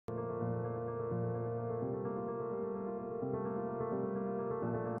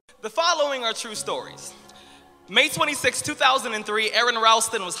The following are true stories. May 26, 2003, Aaron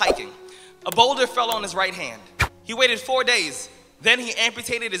Ralston was hiking. A boulder fell on his right hand. He waited 4 days. Then he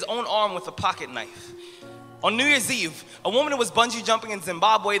amputated his own arm with a pocket knife. On New Year's Eve, a woman who was bungee jumping in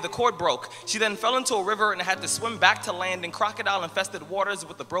Zimbabwe, the cord broke. She then fell into a river and had to swim back to land in crocodile-infested waters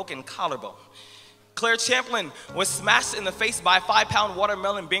with a broken collarbone. Claire Champlin was smashed in the face by a 5-pound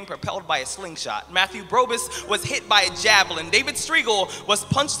watermelon being propelled by a slingshot. Matthew Brobus was hit by a javelin. David Striegel was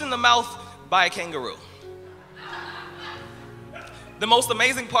punched in the mouth by a kangaroo. The most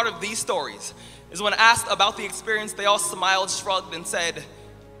amazing part of these stories is when asked about the experience, they all smiled, shrugged, and said,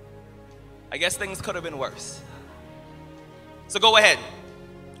 I guess things could have been worse. So go ahead.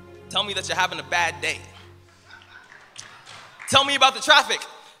 Tell me that you're having a bad day. Tell me about the traffic.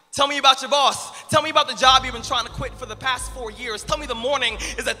 Tell me about your boss. Tell me about the job you've been trying to quit for the past 4 years. Tell me the morning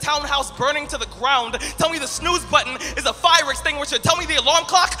is a townhouse burning to the ground. Tell me the snooze button is a fire extinguisher. Tell me the alarm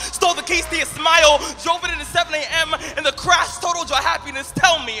clock stole the keys to your smile, drove it into 7 a.m. and the crash totaled your happiness.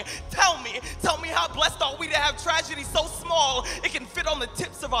 Tell me how blessed are we to have tragedy so small it can fit on the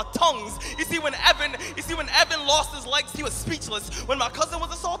tips of our tongues. You see, when Evan lost his legs, he was speechless. When my cousin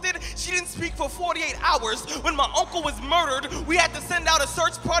was assaulted, she didn't speak for 48 hours. When my uncle was murdered, we had to send out a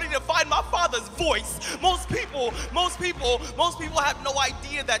search party to find my father's voice. Most people have no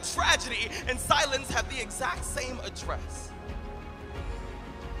idea that tragedy and silence have the exact same address.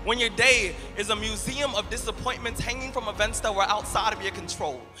 When your day is a museum of disappointments hanging from events that were outside of your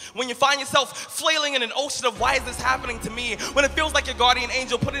control. When you find yourself flailing in an ocean of why is this happening to me? When it feels like your guardian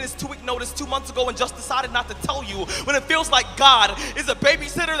angel put in his 2-week notice 2 months ago and just decided not to tell you. When it feels like God is a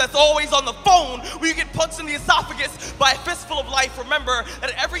babysitter that's always on the phone. When you get punched in the esophagus by a fistful of life, remember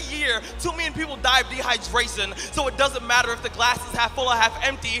that every year 2 million people die of dehydration. So it doesn't matter if the glass is half full or half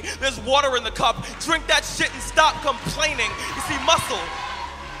empty. There's water in the cup. Drink that shit and stop complaining. You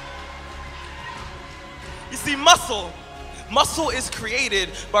see, muscle is created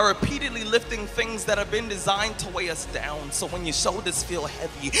by repeatedly lifting things that have been designed to weigh us down. So when your shoulders feel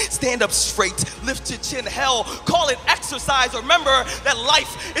heavy, stand up straight, lift your chin. Hell, call it exercise. Remember that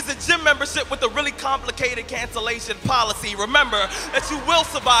life is a gym membership with a really complicated cancellation policy. Remember that you will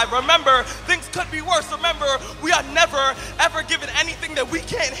survive. Remember, things could be worse. Remember, we are never, ever given anything that we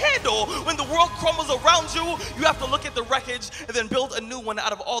can't handle. When the world crumbles around you, you have to look at the wreckage and then build a new one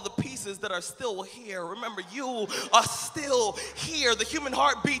out of all the pieces that are still here. Remember, you are still here. The human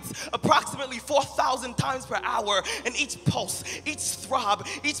heart beats approximately 4,000 times per hour, and each pulse, each throb,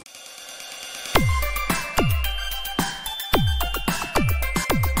 each